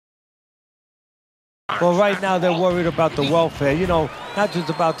Well, right now they're worried about the welfare. You know, not just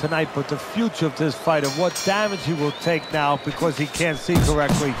about tonight, but the future of this fight and what damage he will take now because he can't see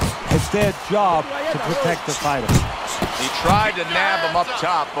correctly. It's their job to protect the fighter. He tried to nab him up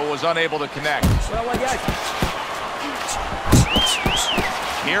top, but was unable to connect.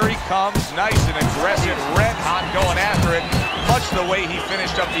 Here he comes, nice and aggressive, red hot going after it, much the way he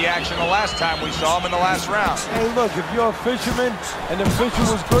finished up the action the last time we saw him in the last round. Hey, look, if you're a fisherman and the fishing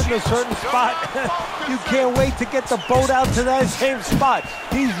was good in a certain spot, you can't wait to get the boat out to that same spot.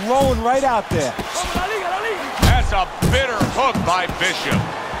 He's rolling right out there. That's a bitter hook by Bishop.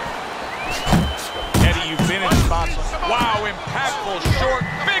 Eddie, you've been in spots. Wow, impactful, short,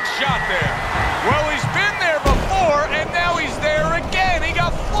 big shot there. Well, he's been there before, and now he's there again. He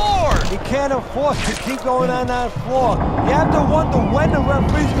got floored. He can't afford to keep going on that floor. You have to wonder when the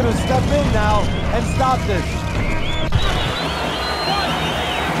referee's going to step in now and stop this. 1,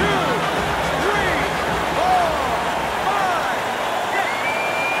 2, 3, 4, 5, 6,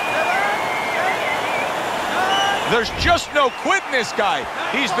 7, 8, 9. There's just no quitting this guy.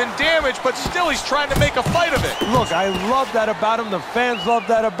 He's been damaged, but still he's trying to make a fight of it. Look, I love that about him. The fans love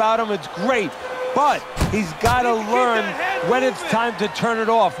that about him. It's great. But he's got to learn when it's time to turn it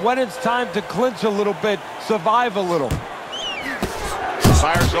off, when it's time to clinch a little bit, survive a little.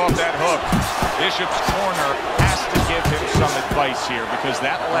 Fires off that hook. Bishop's corner has to give him some advice here because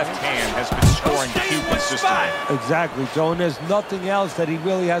that left hand has been scoring too consistently. Exactly, Joe, and there's nothing else that he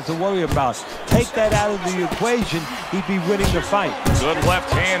really has to worry about. Take that out of the equation, he'd be winning the fight. Good left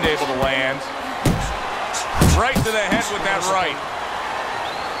hand able to land. Right to the head with that right.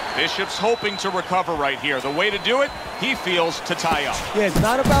 Bishop's hoping to recover right here. The way to do it, he feels, to tie up. Yeah, it's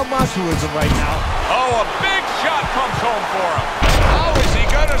not about machoism right now. Oh, a big shot comes home for him. How is he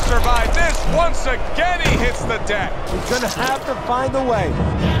going to survive this? Once again, he hits the deck. He's going to have to find a way.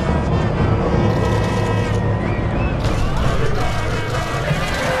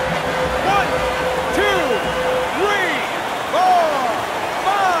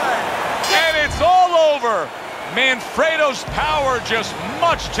 Manfredo's power just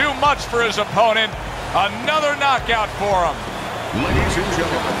much too much for his opponent. Another knockout for him. Ladies and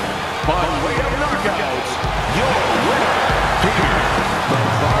gentlemen, by way of knockout, your winner, here, the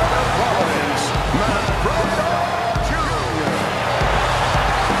Florida Province, Manfredo Jr.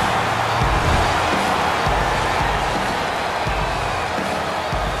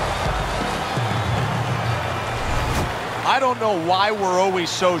 I don't know why we're always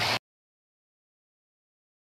so